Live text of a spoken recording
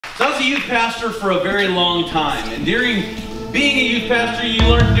So I was a youth pastor for a very long time, and during being a youth pastor, you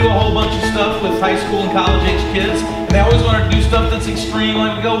learn to do a whole bunch of stuff with high school and college age kids, and they always wanted to do stuff that's extreme,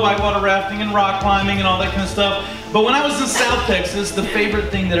 like we go whitewater rafting and rock climbing and all that kind of stuff. But when I was in South Texas, the favorite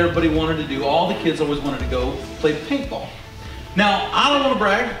thing that everybody wanted to do, all the kids always wanted to go play paintball. Now, I don't want to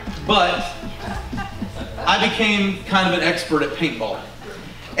brag, but I became kind of an expert at paintball.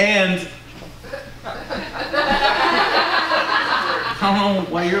 And I don't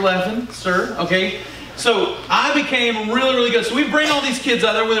know why you're laughing, sir, okay? So I became really, really good. So we bring all these kids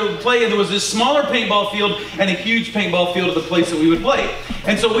out there where they would play, and there was this smaller paintball field and a huge paintball field at the place that we would play.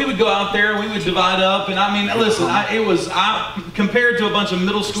 And so we would go out there, and we would divide up, and I mean, listen, compared to a bunch of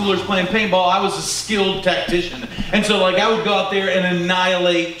middle schoolers playing paintball, I was a skilled tactician. And so like I would go out there and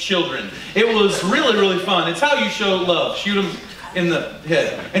annihilate children. It was really, really fun. It's how you show love. Shoot them in the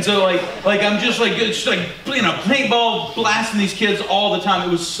head. And so like I'm just like paintball blasting these kids all the time.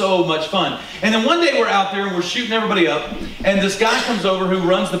 It was so much fun. And then one day we're out there and we're shooting everybody up, and this guy comes over who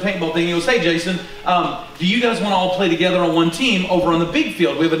runs the paintball thing. He goes, "Hey Jason, do you guys want to all play together on one team over on the big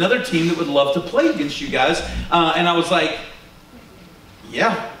field? We have another team that would love to play against you guys." And I was like,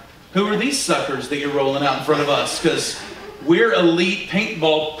 "Yeah, who are these suckers that you're rolling out in front of us? Because we're elite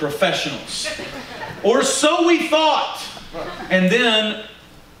paintball professionals." Or so we thought. And then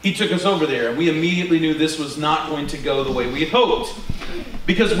he took us over there, and we immediately knew this was not going to go the way we had hoped.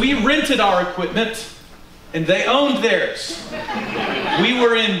 Because we rented our equipment, and they owned theirs. We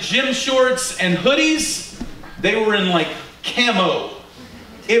were in gym shorts and hoodies. They were in like camo.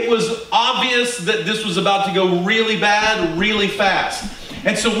 It was obvious that this was about to go really bad, really fast.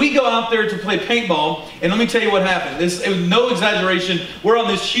 And so we go out there to play paintball, and let me tell you what happened. It was no exaggeration. We're on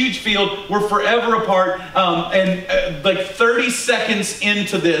this huge field. We're forever apart. Like 30 seconds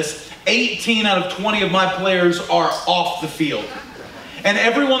into this, 18 out of 20 of my players are off the field. And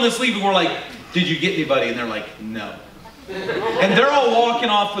everyone that's leaving, we're like, "Did you get anybody?" And they're like, "No." And they're all walking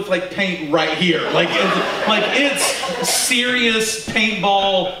off with like paint right here. Like it's serious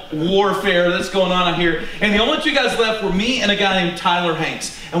paintball warfare that's going on out here. And the only two guys left were me and a guy named Tyler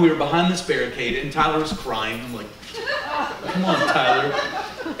Hanks. And we were behind this barricade, and Tyler was crying. I'm like, "Come on, Tyler."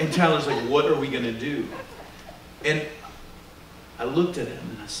 And Tyler's like, "What are we going to do?" And I looked at him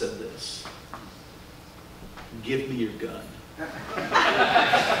and I said this: "Give me your gun."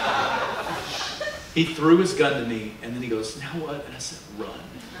 He threw his gun to me, and then he goes, "Now what?" And I said, "Run."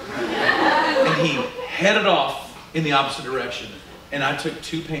 And he headed off in the opposite direction. And I took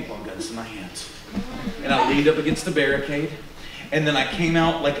 2 paintball guns in my hands. And I leaned up against the barricade. And then I came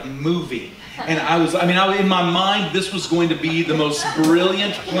out like a movie. And in my mind, this was going to be the most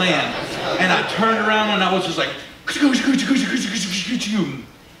brilliant plan. And I turned around and I was just like,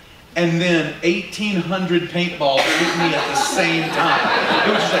 and then 1,800 paintballs hit me at the same time.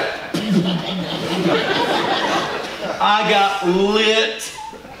 It was just like, I got lit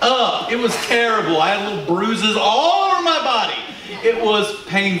up. It was terrible. I had little bruises all over my body. It was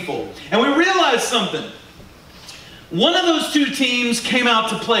painful. And we realized something. One of those 2 teams came out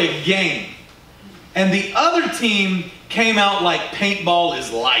to play a game. And the other team came out like paintball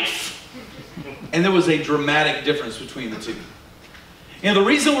is life. And there was a dramatic difference between the two. You know, the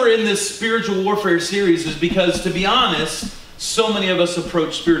reason we're in this spiritual warfare series is because, to be honest, so many of us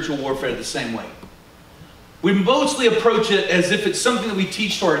approach spiritual warfare the same way. We mostly approach it as if it's something that we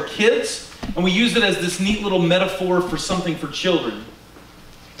teach to our kids, and we use it as this neat little metaphor for something for children.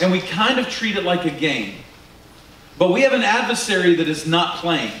 And we kind of treat it like a game. But we have an adversary that is not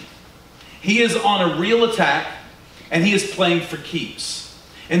playing. He is on a real attack, and he is playing for keeps.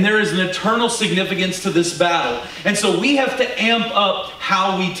 And there is an eternal significance to this battle. And so we have to amp up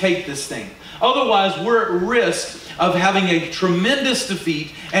how we take this thing. Otherwise, we're at risk of having a tremendous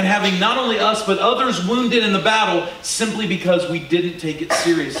defeat and having not only us but others wounded in the battle simply because we didn't take it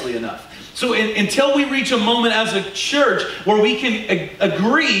seriously enough. So until we reach a moment as a church where we can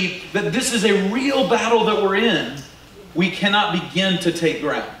agree that this is a real battle that we're in, we cannot begin to take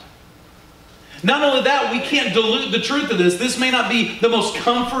ground. Not only that, we can't dilute the truth of this. This may not be the most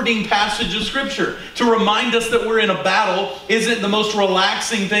comforting passage of Scripture. To remind us that we're in a battle isn't the most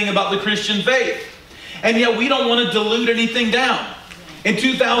relaxing thing about the Christian faith. And yet we don't want to dilute anything down. In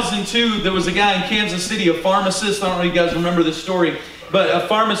 2002, there was a guy in Kansas City, a pharmacist. I don't know if you guys remember this story, but a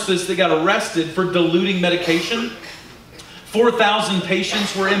pharmacist that got arrested for diluting medication. 4,000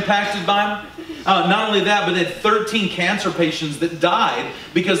 patients were impacted by him. Not only that, but they had 13 cancer patients that died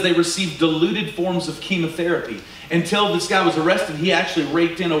because they received diluted forms of chemotherapy. Until this guy was arrested, he actually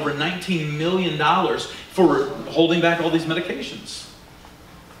raked in over $19 million for holding back all these medications.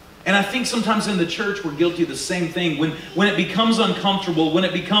 And I think sometimes in the church we're guilty of the same thing. When it becomes uncomfortable, when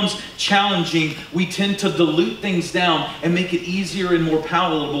it becomes challenging, we tend to dilute things down and make it easier and more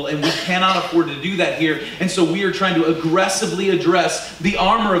palatable, and we cannot afford to do that here. And so we are trying to aggressively address the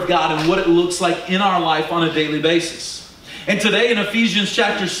armor of God and what it looks like in our life on a daily basis. And today in Ephesians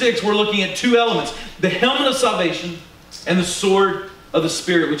chapter 6, we're looking at two elements: the helmet of salvation and the sword of the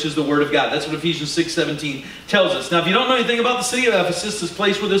Spirit, which is the Word of God. That's what Ephesians 6:17 tells us. Now, if you don't know anything about the city of Ephesus, this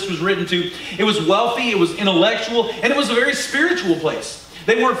place where this was written to, it was wealthy, it was intellectual, and it was a very spiritual place.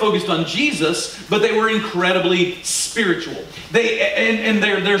 They weren't focused on Jesus, but they were incredibly spiritual.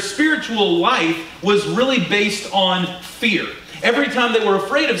 Their spiritual life was really based on fear. Every time they were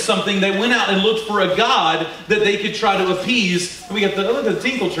afraid of something, they went out and looked for a god that they could try to appease. We got look at the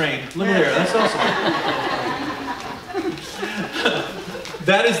tinkle train. Look there, that's awesome.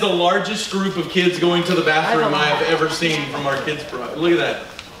 That is the largest group of kids going to the bathroom I have ever seen from our kids' program. Look at that.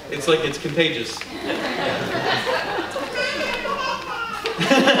 It's like it's contagious.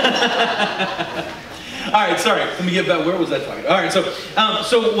 All right, sorry. Let me get back. Where was I talking? All right,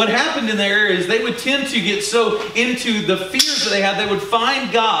 so what happened in there is they would tend to get so into the fears that they had, they would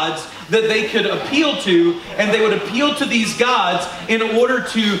find gods that they could appeal to, and they would appeal to these gods in order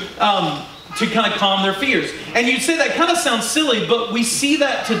to kind of calm their fears. And you'd say that kind of sounds silly, but we see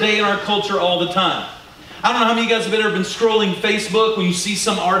that today in our culture all the time. I don't know how many of you guys have ever been scrolling Facebook when you see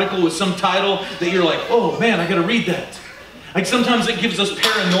some article with some title that you're like, oh man, I gotta read that. Like sometimes it gives us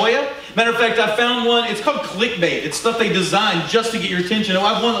paranoia. Matter of fact, I found one, it's called clickbait. It's stuff they designed just to get your attention. Oh,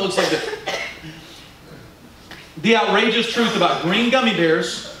 I have one that looks like this. The outrageous truth about green gummy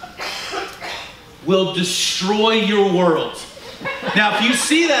bears will destroy your world. Now, if you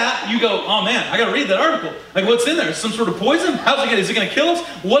see that, you go, oh man, I gotta read that article. Like, what's in there? Some sort of poison? Is it gonna kill us?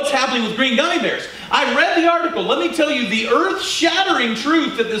 What's happening with green gummy bears? I read the article. Let me tell you the earth-shattering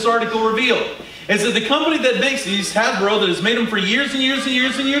truth that this article revealed is that the company that makes these, Hasbro, that has made them for years and years and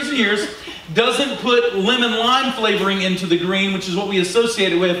years and years and years, doesn't put lemon lime flavoring into the green, which is what we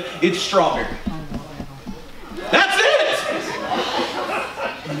associate it with. It's strawberry. That's it!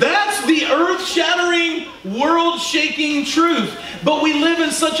 That's the earth-shattering, world-shaking truth. But we live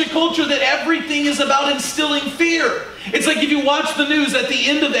in such a culture that everything is about instilling fear. It's like if you watch the news, at the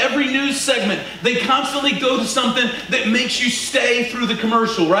end of every news segment, they constantly go to something that makes you stay through the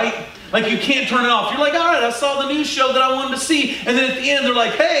commercial, right? Like you can't turn it off. You're like, all right, I saw the news show that I wanted to see. And then at the end, they're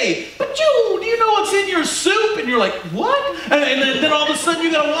like, hey, but do you know what's in your soup? And you're like, what? And then all of a sudden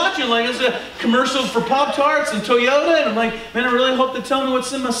you got to watch it. Like, it's a commercial for Pop-Tarts and Toyota. And I'm like, man, I really hope they tell me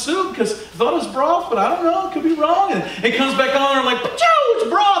what's in my soup because I thought it was broth, but I don't know. It could be wrong. And it comes back on and I'm like, but it's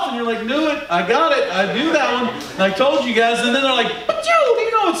broth. And you're like, knew it. I got it. I do that one. And I told you guys. And then they're like, but do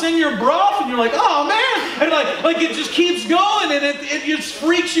you know what's in your broth? And you're like, oh, man. And like it just keeps going. And it just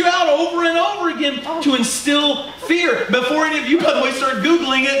freaks you out over and over again to instill fear. Before any of you, by the way, start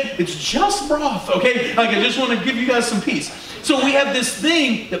Googling it, it's just broth, okay? Like, I just want to give you guys some peace. So we have this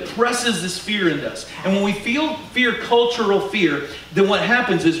thing that presses this fear into us. And when we feel fear, cultural fear, then what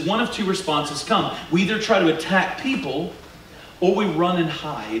happens is one of two responses come. We either try to attack people or we run and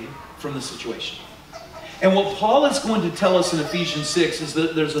hide from the situation. And what Paul is going to tell us in Ephesians 6 is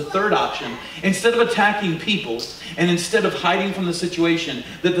that there's a third option. Instead of attacking people and instead of hiding from the situation,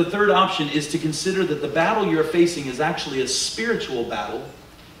 that the third option is to consider that the battle you're facing is actually a spiritual battle,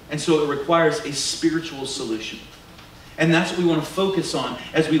 and so it requires a spiritual solution. And that's what we want to focus on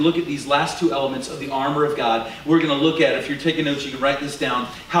as we look at these last two elements of the armor of God. We're going to look at, if you're taking notes, you can write this down,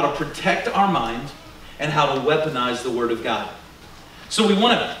 how to protect our mind and how to weaponize the Word of God. So we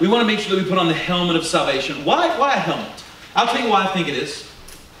want to make sure that we put on the helmet of salvation. Why a helmet? I'll tell you why I think it is.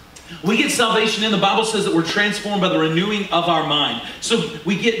 We get salvation in. The Bible says that we're transformed by the renewing of our mind. So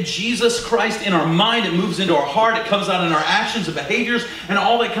we get Jesus Christ in our mind. It moves into our heart. It comes out in our actions and behaviors and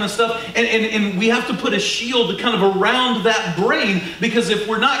all that kind of stuff. And we have to put a shield kind of around that brain, because if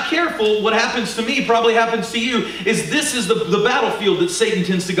we're not careful, what happens to me probably happens to you, is this is the battlefield that Satan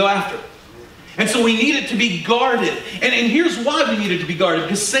tends to go after. And so we need it to be guarded. And here's why we need it to be guarded.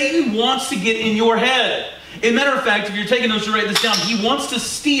 Because Satan wants to get in your head. As a matter of fact, if you're taking notes to write this down, he wants to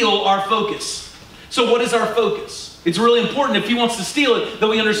steal our focus. So what is our focus? It's really important, if he wants to steal it, that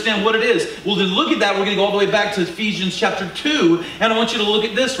we understand what it is. Well, to look at that, we're going to go all the way back to Ephesians chapter 2. And I want you to look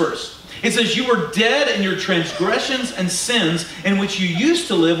at this verse. It says, you were dead in your transgressions and sins in which you used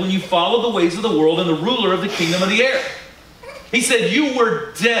to live when you followed the ways of the world and the ruler of the kingdom of the air. He said, you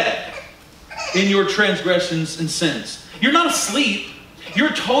were dead in your transgressions and sins. You're not asleep.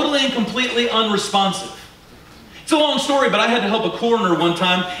 You're totally and completely unresponsive. It's a long story, but I had to help a coroner one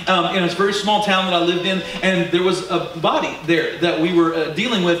time in a very small town that I lived in, and there was a body there that we were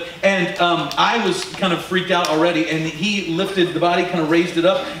dealing with, and I was kind of freaked out already, and he lifted the body, kind of raised it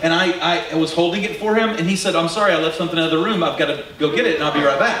up, and I was holding it for him, and he said, "I'm sorry, I left something in the other room. I've got to go get it, and I'll be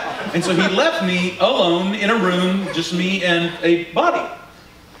right back." And so he left me alone in a room, just me and a body.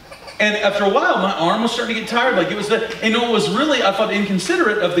 And after a while, my arm was starting to get tired. Like it was the, and what was really, I thought,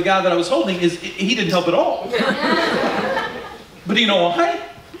 inconsiderate of the guy that I was holding is he didn't help at all. But do you know why?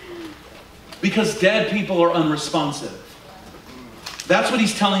 Because dead people are unresponsive. That's what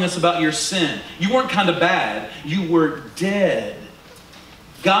he's telling us about your sin. You weren't kind of bad. You were dead.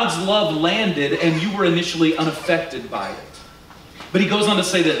 God's love landed, and you were initially unaffected by it. But he goes on to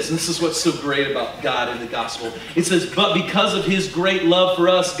say this, and this is what's so great about God in the gospel. It says, "But because of his great love for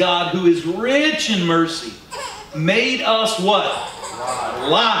us, God, who is rich in mercy, made us" what?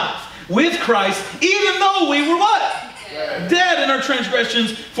 Alive with Christ, even though we were what? Dead in our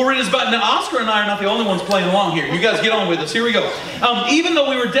transgressions. For it is by... Now, Oscar and I are not the only ones playing along here. You guys get on with us. Here we go. Even though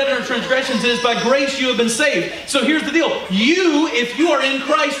we were dead in our transgressions, it is by grace you have been saved. So here's the deal. You, if you are in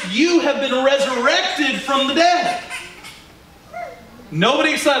Christ, you have been resurrected from the dead.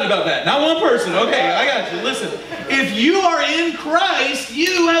 Nobody excited about that. Not one person. Okay, I got you. Listen. If you are in Christ,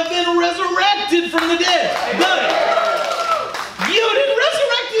 you have been resurrected from the dead. But you didn't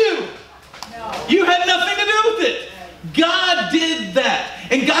resurrect you. You had nothing to do with it. God did that.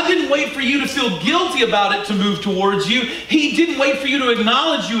 And God didn't wait for you to feel guilty about it to move towards you. He didn't wait for you to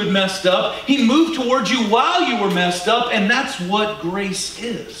acknowledge you had messed up. He moved towards you while you were messed up. And that's what grace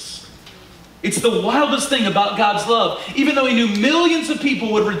is. It's the wildest thing about God's love. Even though he knew millions of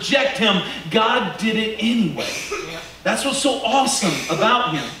people would reject him, God did it anyway. That's what's so awesome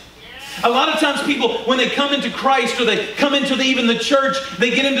about him. A lot of times people, when they come into Christ or they come into even the church, they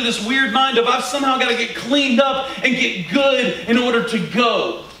get into this weird mind of, I've somehow got to get cleaned up and get good in order to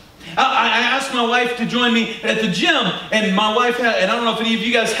go. I asked my wife to join me at the gym, and my wife had, and I don't know if any of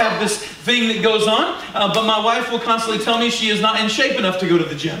you guys have this thing that goes on, but my wife will constantly tell me she is not in shape enough to go to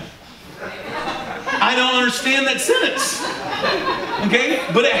the gym. I don't understand that sentence. Okay?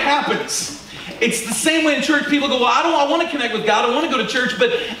 But it happens. It's the same way in church. People go, well, I want to connect with God. I want to go to church,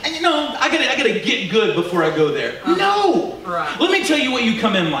 but you know, I gotta get good before I go there. No. Right. Let me tell you what you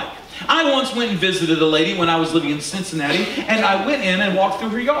come in like. I once went and visited a lady when I was living in Cincinnati, and I went in and walked through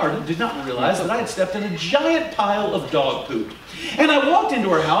her yard and did not realize that I had stepped in a giant pile of dog poop. And I walked into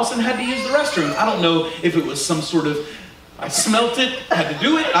her house and had to use the restroom. I don't know if it was some sort of, I smelt it, had to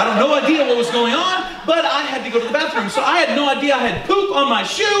do it. I don't no idea what was going on, but I had to go to the bathroom. So I had no idea I had poop on my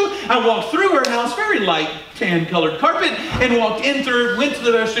shoe. I walked through her house, very light tan-colored carpet, and walked in through, went to the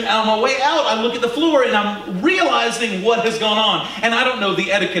restroom. And on my way out, I look at the floor, and I'm realizing what has gone on. And I don't know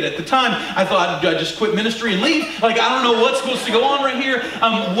the etiquette at the time. I thought, do I just quit ministry and leave? Like, I don't know what's supposed to go on right here.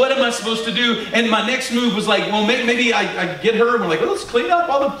 What am I supposed to do? And my next move was like, well, maybe I get her, and we're like, well, let's clean up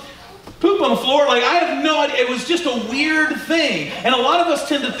all the poop on the floor. Like, I have no idea. It was just a weird thing. And a lot of us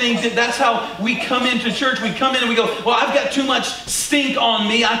tend to think that that's how we come into church. We come in and we go, well, I've got too much stink on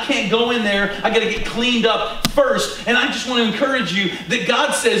me. I can't go in there. I got to get cleaned up first. And I just want to encourage you that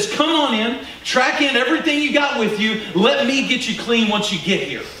God says, come on in, track in everything you got with you. Let me get you clean once you get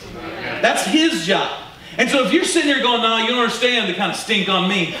here. That's his job. And so if you're sitting here going, no, you don't understand the kind of stink on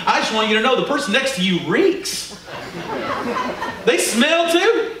me. I just want you to know the person next to you reeks. They smell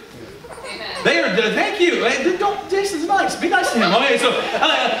too. They are, thank you. Jason's nice. Be nice to him. Okay, so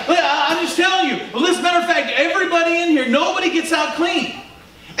I'm just telling you. Well, as a matter of fact, everybody in here, nobody gets out clean.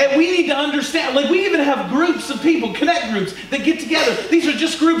 And we need to understand, like we even have groups of people, connect groups, that get together. These are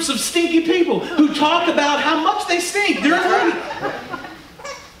just groups of stinky people who talk about how much they stink during the week.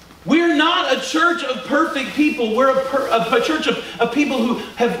 We're not a church of perfect people. We're a church of people who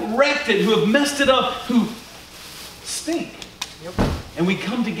have wrecked it, who have messed it up, who stink. Yep. And we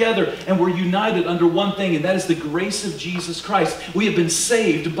come together and we're united under one thing, and that is the grace of Jesus Christ. We have been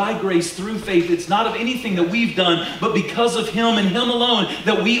saved by grace through faith. It's not of anything that we've done, but because of him and him alone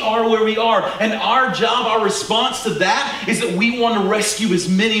that we are where we are. And our job, our response to that is that we want to rescue as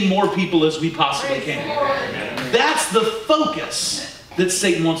many more people as we possibly can. That's the focus that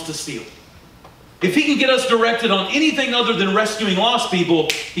Satan wants to steal. If he can get us directed on anything other than rescuing lost people,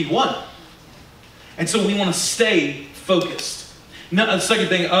 he won. And so we want to stay focused. Now, the second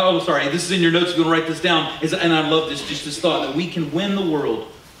thing, this is in your notes, if you want to write this down, and I love this, just this thought, that we can win the world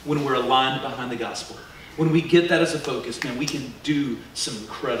when we're aligned behind the gospel. When we get that as a focus, man, we can do some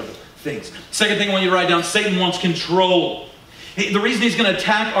incredible things. Second thing I want you to write down, Satan wants control. The reason he's going to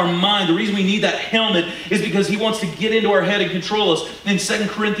attack our mind, the reason we need that helmet is because he wants to get into our head and control us. In 1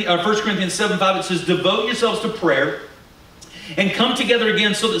 Corinthians 7:5, it says, devote yourselves to prayer and come together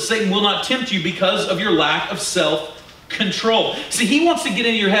again so that Satan will not tempt you because of your lack of self-control. See, he wants to get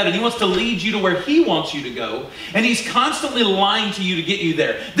into your head and he wants to lead you to where he wants you to go. And he's constantly lying to you to get you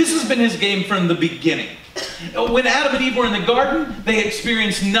there. This has been his game from the beginning. When Adam and Eve were in the garden, they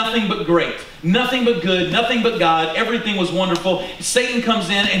experienced nothing but great. Nothing but good, nothing but God. Everything was wonderful. Satan comes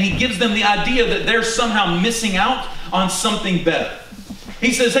in and he gives them the idea that they're somehow missing out on something better.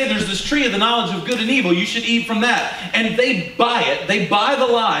 He says, hey, there's this tree of the knowledge of good and evil. You should eat from that. And they buy it. They buy the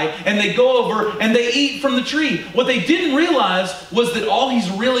lie and they go over and they eat from the tree. What they didn't realize was that all he's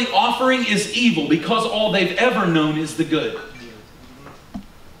really offering is evil because all they've ever known is the good.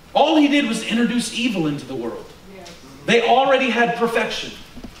 All he did was introduce evil into the world. They already had perfection,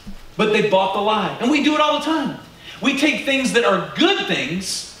 but they bought the lie. And we do it all the time. We take things that are good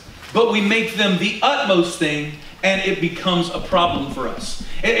things, but we make them the utmost thing, and it becomes a problem for us.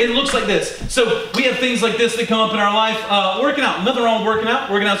 It looks like this. So we have things like this that come up in our life. Working out. Nothing wrong with working out.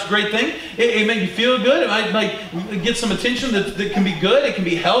 Working out's a great thing. It makes you feel good. It might get some attention that can be good. It can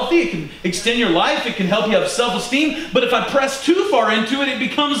be healthy. It can extend your life. It can help you have self-esteem. But if I press too far into it, it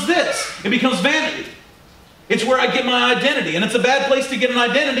becomes this. It becomes vanity. It's where I get my identity. And it's a bad place to get an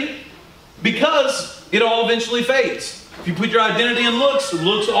identity because it all eventually fades. If you put your identity in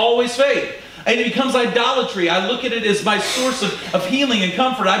looks always fade. And it becomes idolatry. I look at it as my source of healing and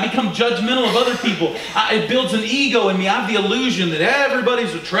comfort. I become judgmental of other people. It builds an ego in me. I have the illusion that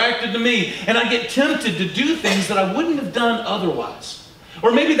everybody's attracted to me. And I get tempted to do things that I wouldn't have done otherwise.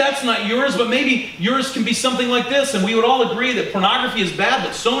 Or maybe that's not yours, but maybe yours can be something like this. And we would all agree that pornography is bad,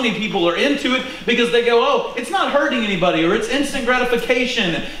 but so many people are into it because they go, oh, it's not hurting anybody, or it's instant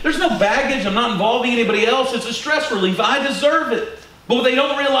gratification. There's no baggage. I'm not involving anybody else. It's a stress relief. I deserve it. But what they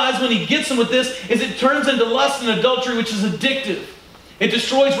don't realize when he gets them with this is it turns into lust and adultery, which is addictive. It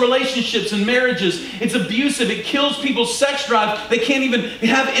destroys relationships and marriages. It's abusive. It kills people's sex drive. They can't even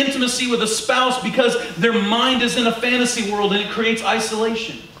have intimacy with a spouse because their mind is in a fantasy world and it creates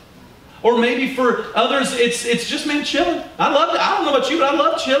isolation. Or maybe for others, it's just, man, chilling. I love it. I don't know about you, but I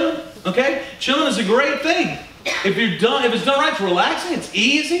love chilling. Okay? Chilling is a great thing. If it's done right, it's relaxing. It's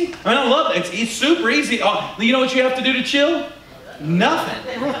easy. I mean, I love it. It's super easy. Oh, you know what you have to do to chill?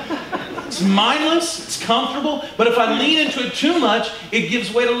 Nothing. It's mindless, it's comfortable, but if I lean into it too much, it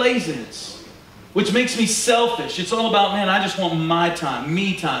gives way to laziness, which makes me selfish. It's all about, man, I just want my time,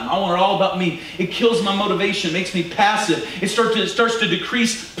 me time. I want it all about me. It kills my motivation, it makes me passive. It starts to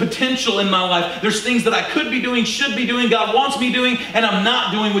decrease potential in my life. There's things that I could be doing, should be doing, God wants me doing, and I'm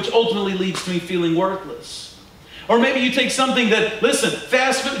not doing, which ultimately leads to me feeling worthless. Or maybe you take something that, listen,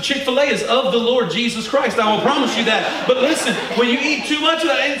 fast food, Chick-fil-A is of the Lord Jesus Christ. I will promise you that. But listen, when you eat too much of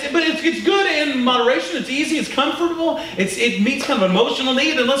that, but it's good in moderation. It's easy. It's comfortable. It meets kind of an emotional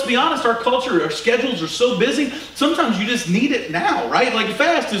need. And let's be honest, our culture, our schedules are so busy. Sometimes you just need it now, right? Like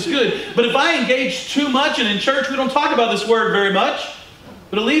fast is good. But if I engage too much, and in church we don't talk about this word very much,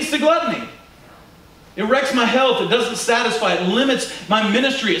 but it leads to gluttony. It wrecks my health. It doesn't satisfy. It limits my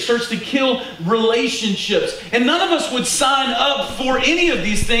ministry. It starts to kill relationships. And none of us would sign up for any of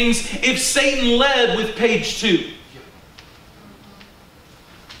these things if Satan led with page 2.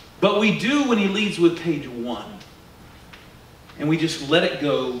 But we do when he leads with page 1. And we just let it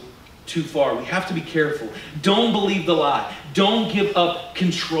go too far. We have to be careful. Don't believe the lie. Don't give up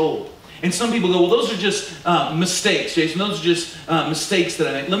control. And some people go, well, those are just mistakes, Jason. Those are just mistakes that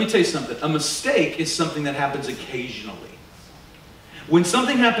I make. Let me tell you something. A mistake is something that happens occasionally. When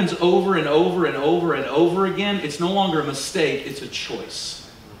something happens over and over and over and over again, it's no longer a mistake, it's a choice.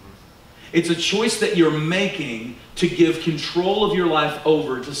 It's a choice that you're making to give control of your life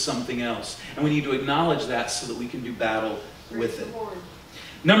over to something else. And we need to acknowledge that so that we can do battle with it.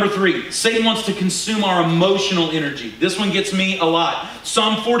 Number 3, Satan wants to consume our emotional energy. This one gets me a lot.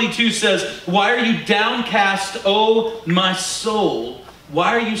 Psalm 42 says, why are you downcast, O my soul?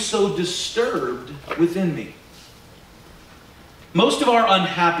 Why are you so disturbed within me? Most of our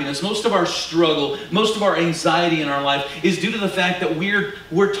unhappiness, most of our struggle, most of our anxiety in our life is due to the fact that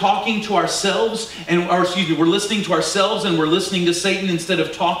we're talking to ourselves, we're listening to ourselves and we're listening to Satan instead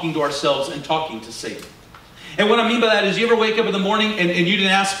of talking to ourselves and talking to Satan. And what I mean by that is you ever wake up in the morning and you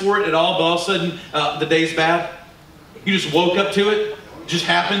didn't ask for it at all, but all of a sudden the day's bad? You just woke up to it? It just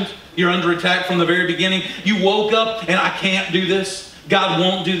happened? You're under attack from the very beginning? You woke up and I can't do this. God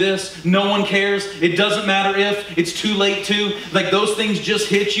won't do this. No one cares. It doesn't matter if. It's too late to. Like those things just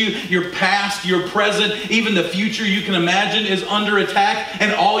hit you. Your past, your present, even the future you can imagine is under attack,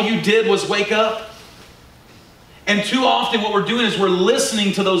 and all you did was wake up. And too often what we're doing is we're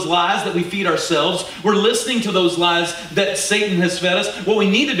listening to those lies that we feed ourselves. We're listening to those lies that Satan has fed us. What we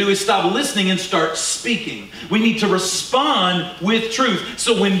need to do is stop listening and start speaking. We need to respond with truth.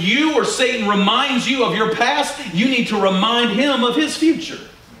 So when you or Satan reminds you of your past, you need to remind him of his future.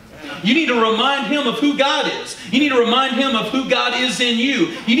 You need to remind him of who God is. You need to remind him of who God is in you.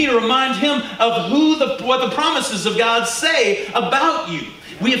 You need to remind him of what the promises of God say about you.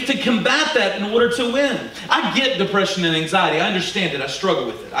 We have to combat that in order to win. I get depression and anxiety. I understand it. I struggle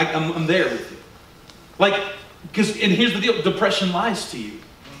with it. I'm there with you. And here's the deal. Depression lies to you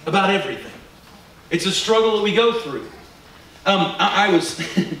about everything. It's a struggle that we go through. I was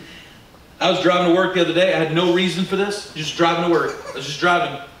driving to work the other day. I had no reason for this. Just driving to work. I was just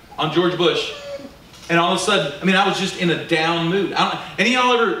driving on George Bush. And all of a sudden, I was just in a down mood. Any of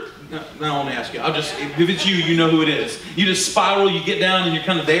y'all ever... I don't want to ask you. If it's you, you know who it is. You just spiral, you get down, and you're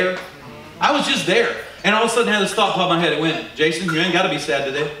kind of there. I was just there. And all of a sudden I had this thought pop in my head. It went, Jason, you ain't got to be sad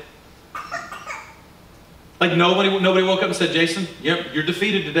today. Like nobody woke up and said, Jason, yep, you're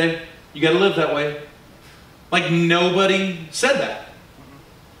defeated today. You got to live that way. Like nobody said that.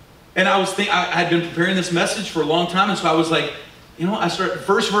 And I had been preparing this message for a long time, and so I was like,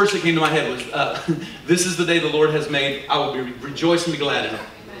 first verse that came to my head was, this is the day the Lord has made. I will rejoice and be glad in it.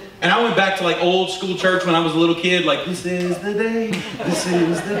 And I went back to old school church when I was a little kid, this is the day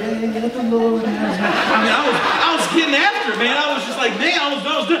that the Lord has made. I was getting after it, man. I was just like, man, I was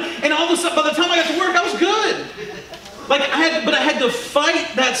done. And all of a sudden, by the time I got to work, I was good. But I had to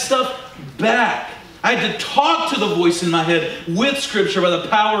fight that stuff back. I had to talk to the voice in my head with Scripture by the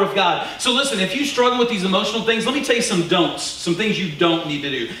power of God. So listen, if you struggle with these emotional things, let me tell you some don'ts, some things you don't need to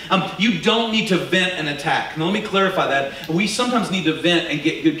do. You don't need to vent and attack. Now let me clarify that. We sometimes need to vent and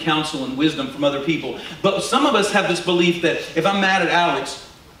get good counsel and wisdom from other people. But some of us have this belief that if I'm mad at Alex,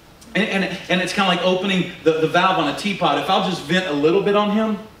 and it's kind of like opening the valve on a teapot, if I'll just vent a little bit on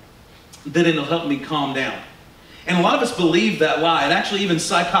him, then it'll help me calm down. And a lot of us believe that lie. And actually even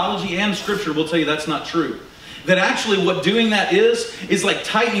psychology and Scripture will tell you that's not true. That actually what doing that is like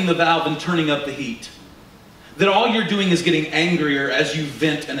tightening the valve and turning up the heat. That all you're doing is getting angrier as you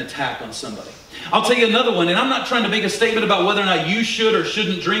vent an attack on somebody. I'll tell you another one, and I'm not trying to make a statement about whether or not you should or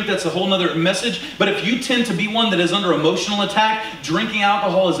shouldn't drink. That's a whole nother message. But if you tend to be one that is under emotional attack, drinking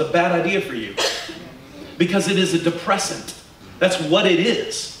alcohol is a bad idea for you. Because it is a depressant. That's what it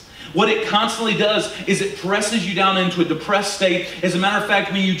is. What it constantly does is it presses you down into a depressed state. As a matter of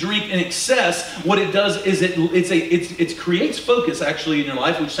fact, when you drink in excess, what it does is it creates focus actually in your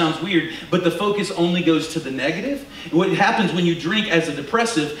life, which sounds weird, but the focus only goes to the negative. What happens when you drink as a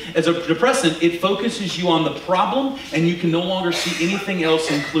depressant, it focuses you on the problem, and you can no longer see anything else,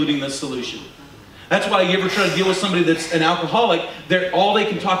 including the solution. That's why you ever try to deal with somebody that's an alcoholic, all they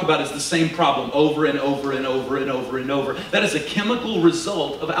can talk about is the same problem over and over and over and over and over. That is a chemical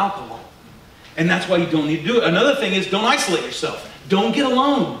result of alcohol. And that's why you don't need to do it. Another thing is don't isolate yourself. Don't get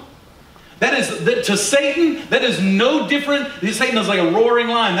alone. To Satan, that is no different. Satan is like a roaring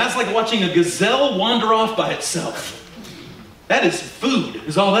lion. That's like watching a gazelle wander off by itself. That is food,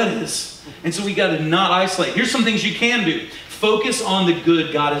 is all that is. And so we got to not isolate. Here's some things you can do. Focus on the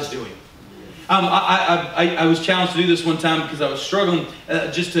good God is doing. I was challenged to do this one time because I was struggling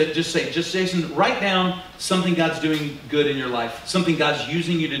just say, Jason, write down something God's doing good in your life, something God's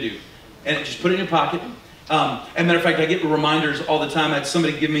using you to do, and just put it in your pocket. And matter of fact, I get reminders all the time. I had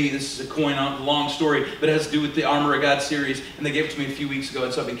somebody give me, this is a coin on a long story, but it has to do with the Armor of God series, and they gave it to me a few weeks ago,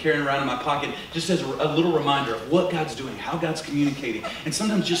 and so I've been carrying it around in my pocket just as a little reminder of what God's doing, how God's communicating. And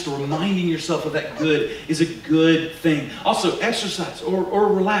sometimes just reminding yourself of that good is a good thing. Also, exercise or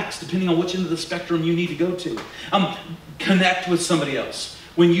relax, depending on which end of the spectrum you need to go to. Connect with somebody else.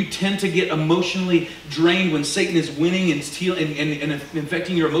 When you tend to get emotionally drained, when Satan is winning and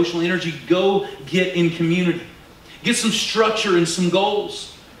infecting your emotional energy, go get in community. Get some structure and some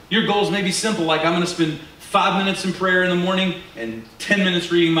goals. Your goals may be simple, like I'm going to spend 5 minutes in prayer in the morning and 10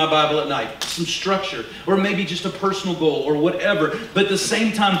 minutes reading my Bible at night. Some structure. Or maybe just a personal goal or whatever. But at the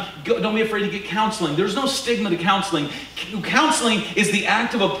same time, don't be afraid to get counseling. There's no stigma to counseling. Counseling is the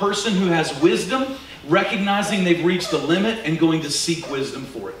act of a person who has wisdom, recognizing they've reached a limit and going to seek wisdom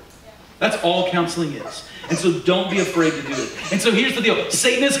for it. That's all counseling is. And so don't be afraid to do it. And so here's the deal.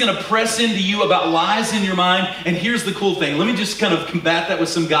 Satan is going to press into you about lies in your mind. And here's the cool thing. Let me just kind of combat that with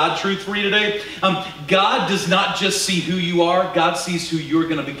some God truth for you today. God does not just see who you are. God sees who you're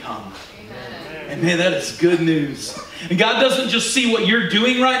going to become. Amen. And man, that is good news. And God doesn't just see what you're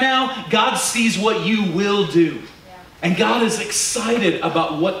doing right now. God sees what you will do. And God is excited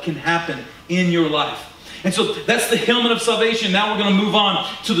about what can happen in your life. And so that's the helmet of salvation. Now we're going to move on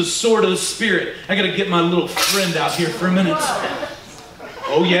to the sword of the Spirit. I got to get my little friend out here for a minute.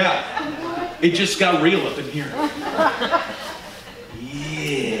 Oh yeah, it just got real up in here.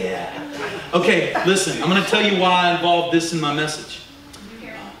 Yeah. Okay, listen, I'm going to tell you why I involved this in my message.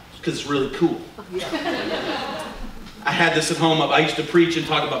 Because it's really cool. I had this at home. I used to preach and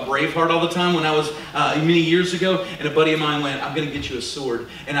talk about Braveheart all the time when I was many years ago. And a buddy of mine went, I'm going to get you a sword.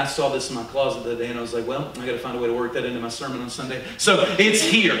 And I saw this in my closet the other day. And I was like, well, I got to find a way to work that into my sermon on Sunday. So it's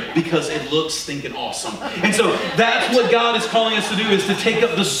here because it looks stinking awesome. And so that's what God is calling us to do, is to take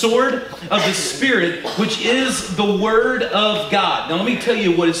up the sword of the Spirit, which is the Word of God. Now let me tell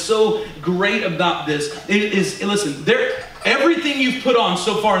you what is so great about this. It is, listen, everything you've put on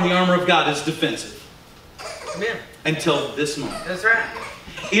so far in the armor of God is defensive. Amen. Until this moment. That's right.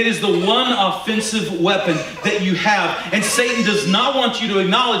 It is the one offensive weapon that you have. And Satan does not want you to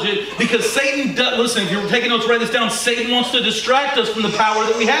acknowledge it, because Satan does, listen, if you're taking notes, write this down. Satan wants to distract us from the power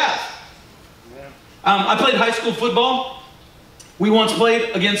that we have. I played high school football. We once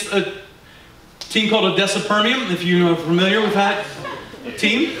played against a team called Odessa Permian. If you're familiar with that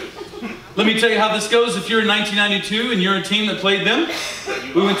team. Let me tell you how this goes. If you're in 1992 and you're a team that played them,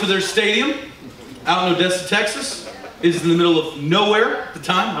 we went to their stadium out in Odessa, Texas. Is in the middle of nowhere at the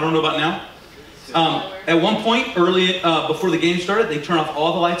time. I don't know about now. At one point, early before the game started, they turn off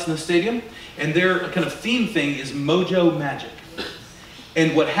all the lights in the stadium, and their kind of theme thing is Mojo Magic.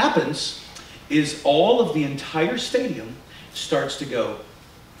 And what happens is all of the entire stadium starts to go,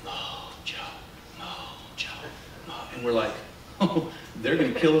 Mojo, Mojo, Mojo. And we're like, oh, they're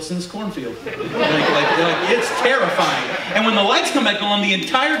going to kill us in this cornfield. It's terrifying. And when the lights come back on, the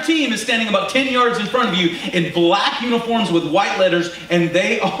entire team is standing about 10 yards in front of you in black uniforms with white letters, and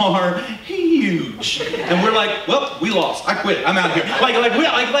they are huge. And we're like, well, we lost. I quit. I'm out here.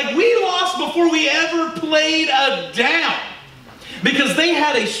 We lost before we ever played a down. Because they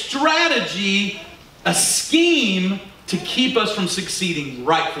had a strategy, a scheme to keep us from succeeding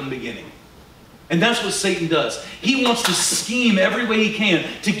right from the beginning. And that's what Satan does. He wants to scheme every way he can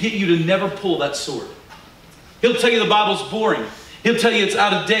to get you to never pull that sword. He'll tell you the Bible's boring. He'll tell you it's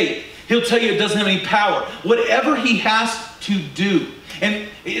out of date. He'll tell you it doesn't have any power. Whatever he has to do. And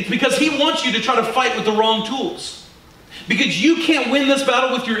it's because he wants you to try to fight with the wrong tools. Because you can't win this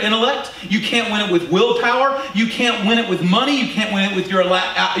battle with your intellect. You can't win it with willpower. You can't win it with money. You can't win it with your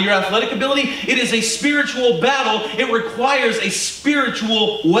athletic ability. It is a spiritual battle. It requires a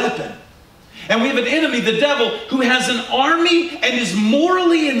spiritual weapon. And we have an enemy, the devil, who has an army and is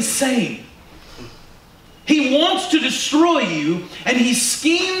morally insane. He wants to destroy you, and he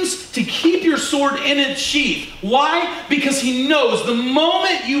schemes to keep your sword in its sheath. Why? Because he knows the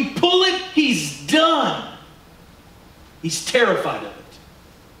moment you pull it, he's done. He's terrified of it.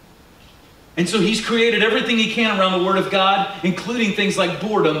 And so he's created everything he can around the Word of God, including things like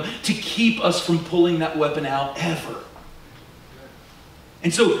boredom, to keep us from pulling that weapon out ever.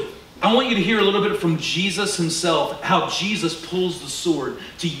 And so I want you to hear a little bit from Jesus himself, how Jesus pulls the sword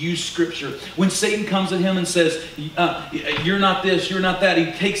to use Scripture. When Satan comes at him and says, you're not this, you're not that,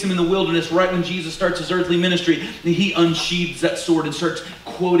 he takes him in the wilderness right when Jesus starts his earthly ministry. He unsheathes that sword and starts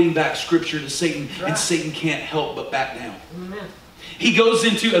quoting back Scripture to Satan, and Satan can't help but back down. Amen. He goes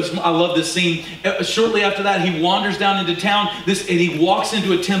into, I love this scene, shortly after that he wanders down into town and he walks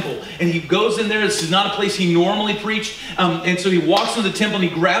into a temple, and he goes in there. This is not a place he normally preached, and so he walks into the temple and he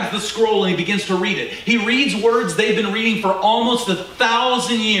grabs the scroll and he begins to read it. He reads words they've been reading for almost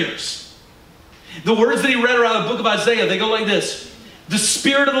 1,000 years. The words that he read are out of the book of Isaiah. They go like this: the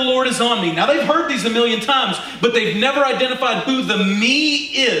Spirit of the Lord is on me. Now they've heard these a million times, but they've never identified who the me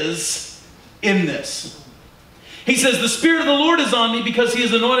is in this. He says, the Spirit of the Lord is on me because he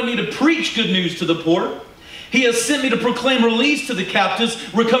has anointed me to preach good news to the poor. He has sent me to proclaim release to the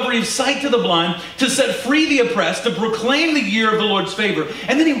captives, recovery of sight to the blind, to set free the oppressed, to proclaim the year of the Lord's favor.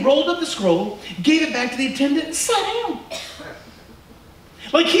 And then he rolled up the scroll, gave it back to the attendant, and sat down.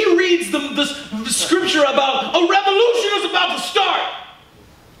 Like he reads the scripture about a revolution is about to start.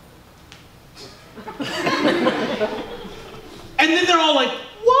 And then they're all like,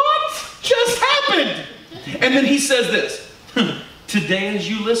 what just happened? And then he says this: today as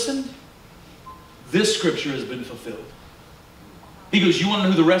you listen, this scripture has been fulfilled. He goes, you want to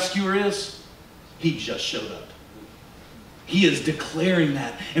know who the rescuer is? He just showed up. He is declaring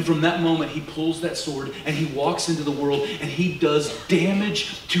that. And from that moment, he pulls that sword and he walks into the world and he does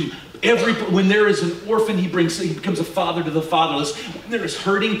damage to every. When there is an orphan, he becomes a father to the fatherless. When there is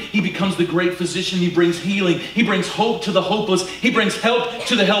hurting, he becomes the great physician. He brings healing. He brings hope to the hopeless. He brings help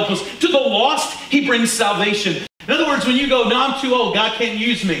to the helpless. To the lost, he brings salvation. In other words, when you go, no, I'm too old, God can't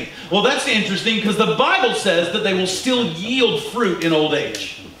use me. Well, that's interesting because the Bible says that they will still yield fruit in old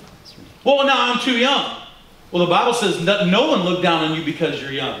age. Well, no, I'm too young. Well, the Bible says that no one look down on you because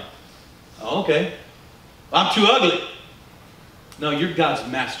you're young. Oh, okay. I'm too ugly. No, you're God's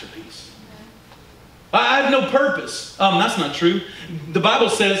masterpiece. I have no purpose. That's not true. The Bible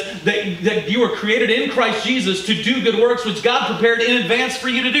says that you were created in Christ Jesus to do good works which God prepared in advance for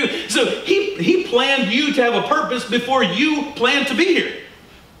you to do. So He planned you to have a purpose before you planned to be here.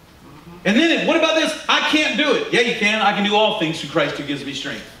 And then, what about this? I can't do it. Yeah, you can. I can do all things through Christ who gives me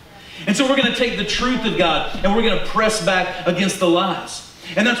strength. And so we're going to take the truth of God and we're going to press back against the lies.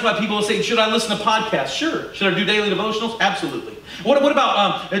 And that's why people will say, should I listen to podcasts? Sure. Should I do daily devotionals? Absolutely. What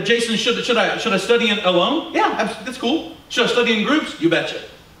about, Jason, should I study alone? Yeah, that's cool. Should I study in groups? You betcha.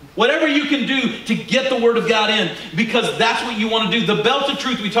 Whatever you can do to get the Word of God in, because that's what you want to do. The belt of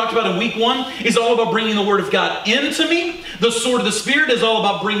truth we talked about in week 1 is all about bringing the Word of God into me. The sword of the Spirit is all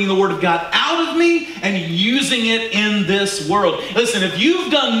about bringing the Word of God out of me and using it in this world. Listen, if you've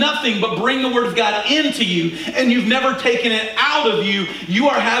done nothing but bring the Word of God into you and you've never taken it out of you, you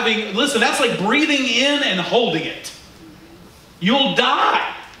are having, listen, that's like breathing in and holding it. You'll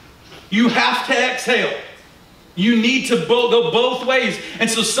die. You have to exhale. You need to go both ways. And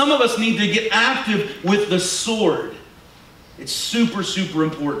so some of us need to get active with the sword. It's super, super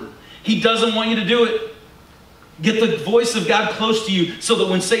important. He doesn't want you to do it. Get the voice of God close to you so that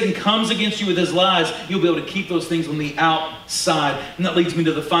when Satan comes against you with his lies, you'll be able to keep those things on the outside. And that leads me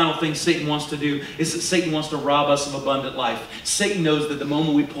to the final thing Satan wants to do, is that Satan wants to rob us of abundant life. Satan knows that the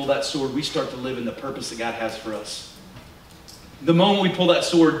moment we pull that sword, we start to live in the purpose that God has for us. The moment we pull that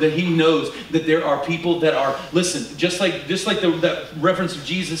sword, that he knows that there are people that are, listen, just like that reference of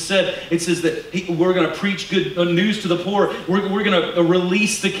Jesus said, it says that we're going to preach good news to the poor. We're going to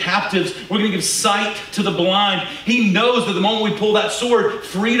release the captives. We're going to give sight to the blind. He knows that the moment we pull that sword,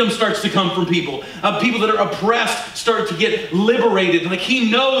 freedom starts to come from people. People that are oppressed start to get liberated. Like he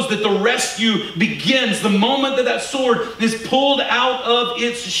knows that the rescue begins the moment that that sword is pulled out of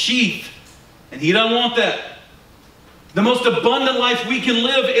its sheath. And he doesn't want that. The most abundant life we can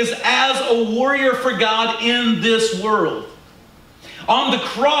live is as a warrior for God in this world. On the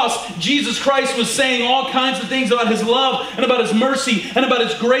cross, Jesus Christ was saying all kinds of things about his love and about his mercy and about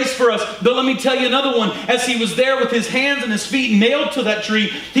his grace for us. But let me tell you another one. As he was there with his hands and his feet nailed to that tree,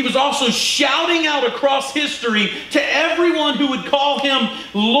 he was also shouting out across history to everyone who would call him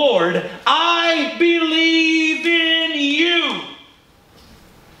Lord, I believe in you.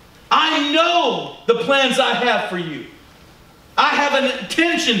 I know the plans I have for you. I have an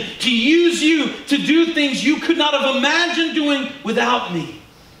intention to use you to do things you could not have imagined doing without me.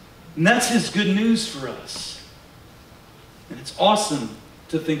 And that's his good news for us. And it's awesome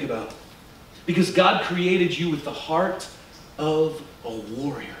to think about. Because God created you with the heart of a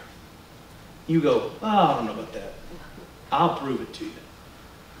warrior. You go, oh, I don't know about that. I'll prove it to you.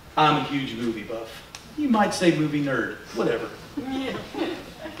 I'm a huge movie buff. You might say movie nerd, whatever.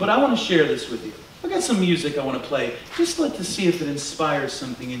 But I want to share this with you. I got some music I want to play. Just let to see if it inspires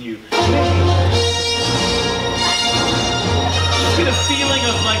something in you. Just get a feeling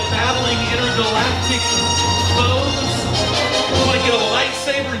of like battling intergalactic foes. You want to get a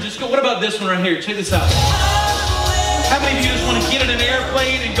lightsaber and just go, what about this one right here? Check this out. How many of you just want to get in an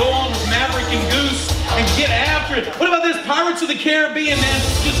airplane and go on with Maverick and Goose and get after it? What about this Pirates of the Caribbean, man?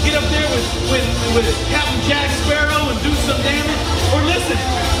 Just get up there with Captain Jack Sparrow and do some damage? Or listen,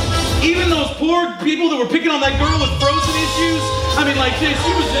 even those poor people that were picking on that girl with frozen issues, I mean, like this,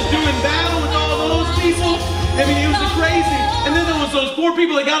 she was just doing battle with all those people. I mean, it was crazy. And then there was those poor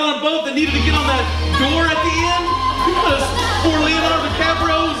people that got on a boat that needed to get on that door at the end because poor Leonardo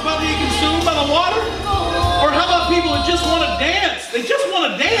DiCaprio was about to get consumed by the water. Or how about people that just want to dance? They just want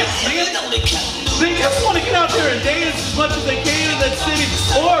to dance, man. They just want to get out there and dance as much as they can in that city.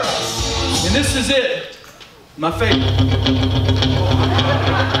 Or, and this is it, my favorite.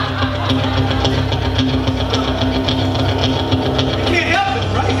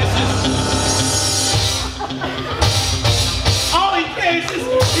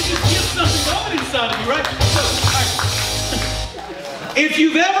 If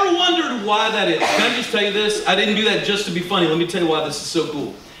you've ever wondered why that is, can I just tell you this? I didn't do that just to be funny. Let me tell you why this is so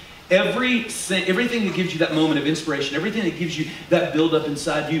cool. Everything that gives you that moment of inspiration, everything that gives you that build-up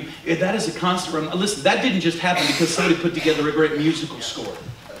inside you, that is a constant. Listen, that didn't just happen because somebody put together a great musical score.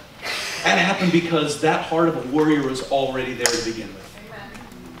 That happened because that heart of a warrior was already there to begin with.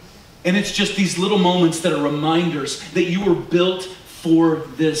 And it's just these little moments that are reminders that you were built for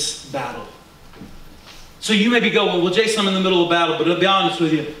this battle. So you maybe go, well, Jason, I'm in the middle of battle, but I'll be honest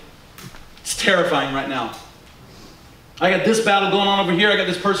with you, it's terrifying right now. I got this battle going on over here. I got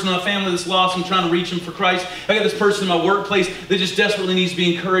this person in my family that's lost. I'm trying to reach them for Christ. I got this person in my workplace that just desperately needs to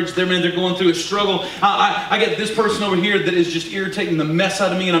be encouraged. They're going through a struggle. I got this person over here that is just irritating the mess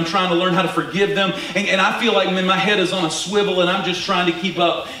out of me, and I'm trying to learn how to forgive them. And I feel like, man, my head is on a swivel, and I'm just trying to keep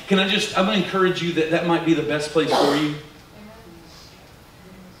up. I'm going to encourage you that might be the best place for you.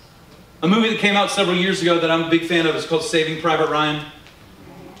 A movie that came out several years ago that I'm a big fan of is called Saving Private Ryan.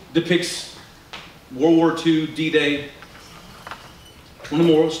 Depicts World War II, D-Day. One of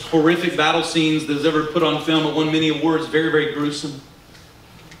the most horrific battle scenes that was ever put on film. It won many awards. Very, very gruesome.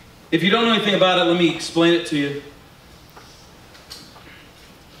 If you don't know anything about it, let me explain it to you.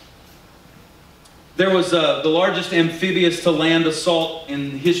 There was the largest amphibious to land assault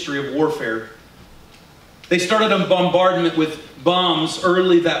in the history of warfare. They started a bombardment with bombs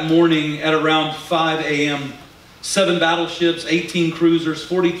early that morning at around 5 a.m. 7 battleships, 18 cruisers,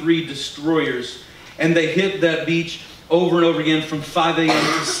 43 destroyers. And they hit that beach over and over again from 5 a.m.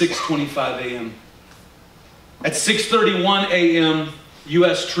 to 6:25 a.m. At 6:31 a.m.,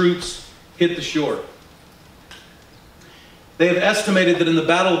 U.S. troops hit the shore. They have estimated that in the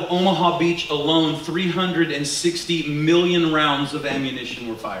Battle of Omaha Beach alone, 360 million rounds of ammunition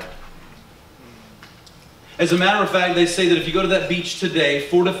were fired. As a matter of fact, they say that if you go to that beach today,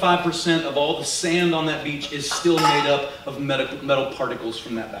 4 to 5% of all the sand on that beach is still made up of metal particles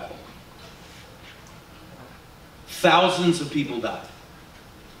from that battle. Thousands of people died.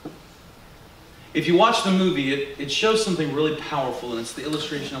 If you watch the movie, it shows something really powerful, and it's the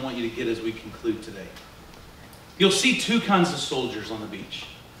illustration I want you to get as we conclude today. You'll see two kinds of soldiers on the beach.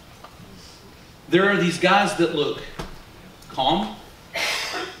 There are these guys that look calm,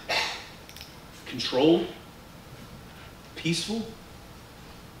 controlled, peaceful,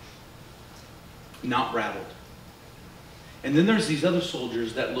 not rattled. And then there's these other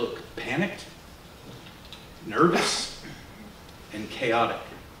soldiers that look panicked, nervous, and chaotic.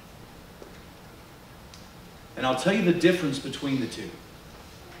 And I'll tell you the difference between the two.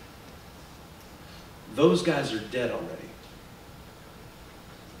 Those guys are dead already.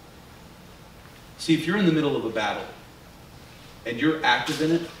 See, if you're in the middle of a battle and you're active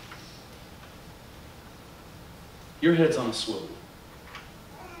in it, your head's on a swivel.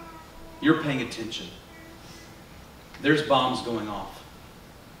 You're paying attention. There's bombs going off.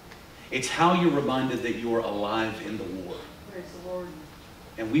 It's how you're reminded that you're alive in the war. Praise the Lord.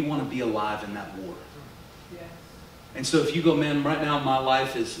 And we want to be alive in that war. Yes. And so if you go, man, right now my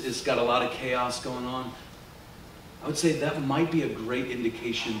life is got a lot of chaos going on, I would say that might be a great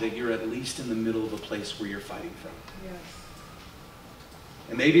indication that you're at least in the middle of a place where you're fighting from. Yes.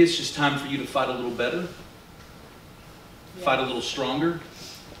 And maybe it's just time for you to fight a little better, Yes. fight a little stronger,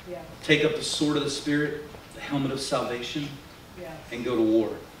 Yes. take up the sword of the Spirit, the helmet of salvation, Yes. and go to war.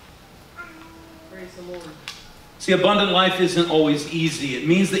 Praise the Lord. See, abundant life isn't always easy. It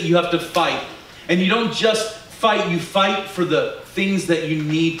means that you have to fight. And you don't just fight, you fight for the things that you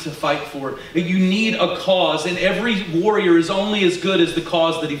need to fight for. You need a cause, and every warrior is only as good as the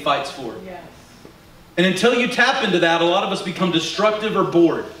cause that he fights for. Yes. And until you tap into that, a lot of us become destructive or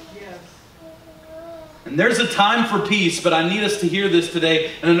bored. Yes. And there's a time for peace, but I need us to hear this today.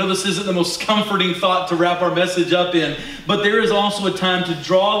 And I know this isn't the most comforting thought to wrap our message up in, but there is also a time to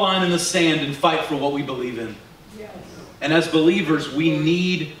draw a line in the sand and fight for what we believe in. Yes. And as believers, we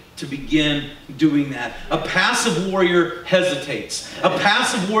need to begin doing that. A passive warrior hesitates. A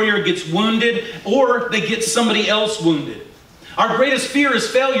passive warrior gets wounded, or they get somebody else wounded. Our greatest fear is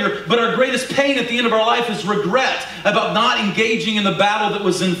failure, but our greatest pain at the end of our life is regret about not engaging in the battle that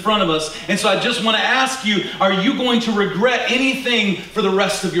was in front of us. And so I just want to ask you, are you going to regret anything for the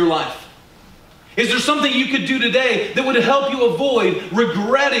rest of your life? Is there something you could do today that would help you avoid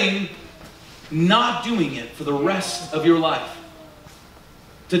regretting not doing it for the rest of your life?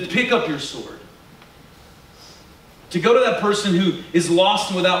 To pick up your sword. To go to that person who is lost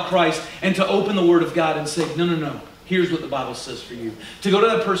and without Christ and to open the Word of God and say, no, no, no. Here's what the Bible says for you. To go to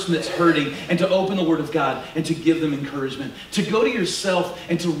that person that's hurting and to open the Word of God and to give them encouragement. To go to yourself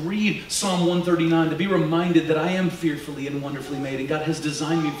and to read Psalm 139, to be reminded that I am fearfully and wonderfully made and God has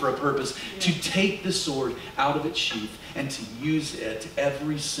designed me for a purpose. To take the sword out of its sheath and to use it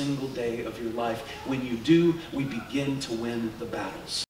every single day of your life. When you do, we begin to win the battles.